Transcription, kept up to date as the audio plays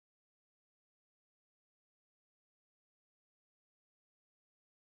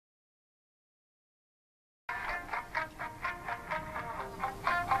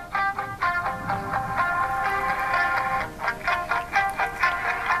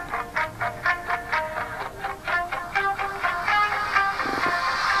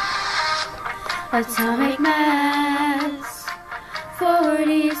Atomic mass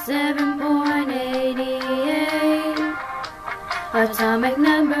 47.88. Atomic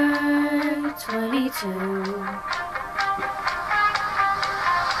number 22.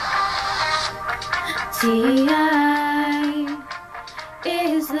 Ti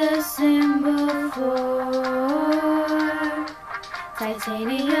is the symbol for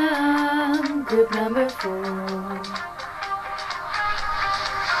titanium, group number 4.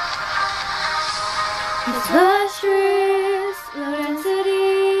 Its lustrous low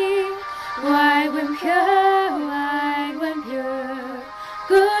density, white when pure,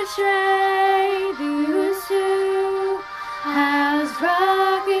 good strength used to house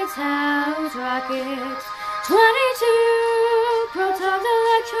rockets, 22 protons,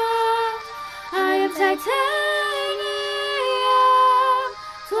 electrons. I am titanium,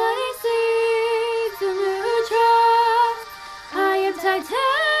 26 neutrons. I am titanium.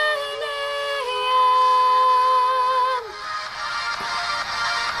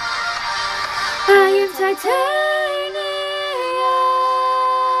 I am titanium.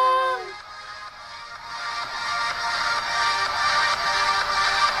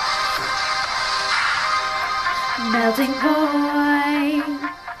 Melting point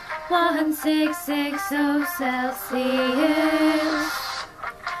 1660 Celsius.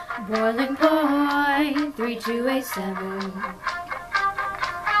 Boiling point 3287.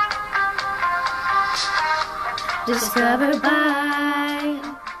 Discovered by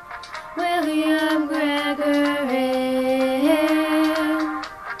William Gregor in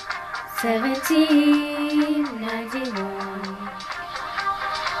 1791.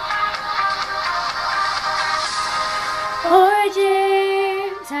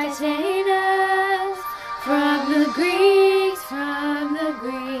 Origin Titanus from the Greeks,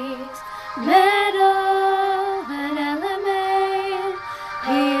 metal and element,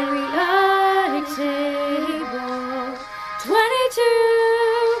 periodic table, 22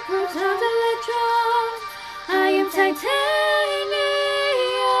 protons, electrons. I am titanium,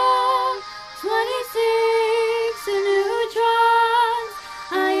 26 neutrons.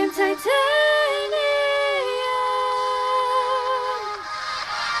 I am titanium.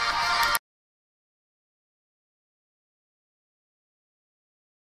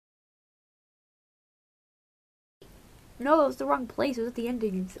 No, that was the wrong place. It was at the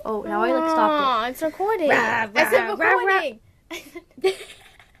ending. Oh, now I stopped it. It's recording. Rah, I said rah, recording. Ow,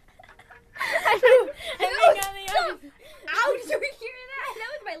 did you hear that? That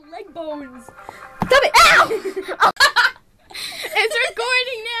was my leg bones. Stop it! Ow! It's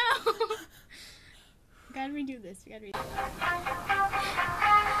recording now. Gotta redo this.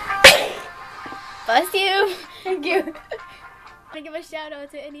 Bless you. Thank you. Want to give a shout out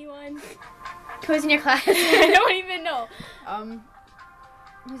to anyone? Who's in your class? I don't even know.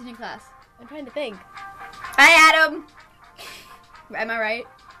 Who's in your class? I'm trying to think. Hi, Adam. Am I right?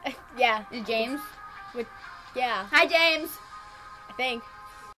 Yeah. Is James? Yeah. Hi, James. I think.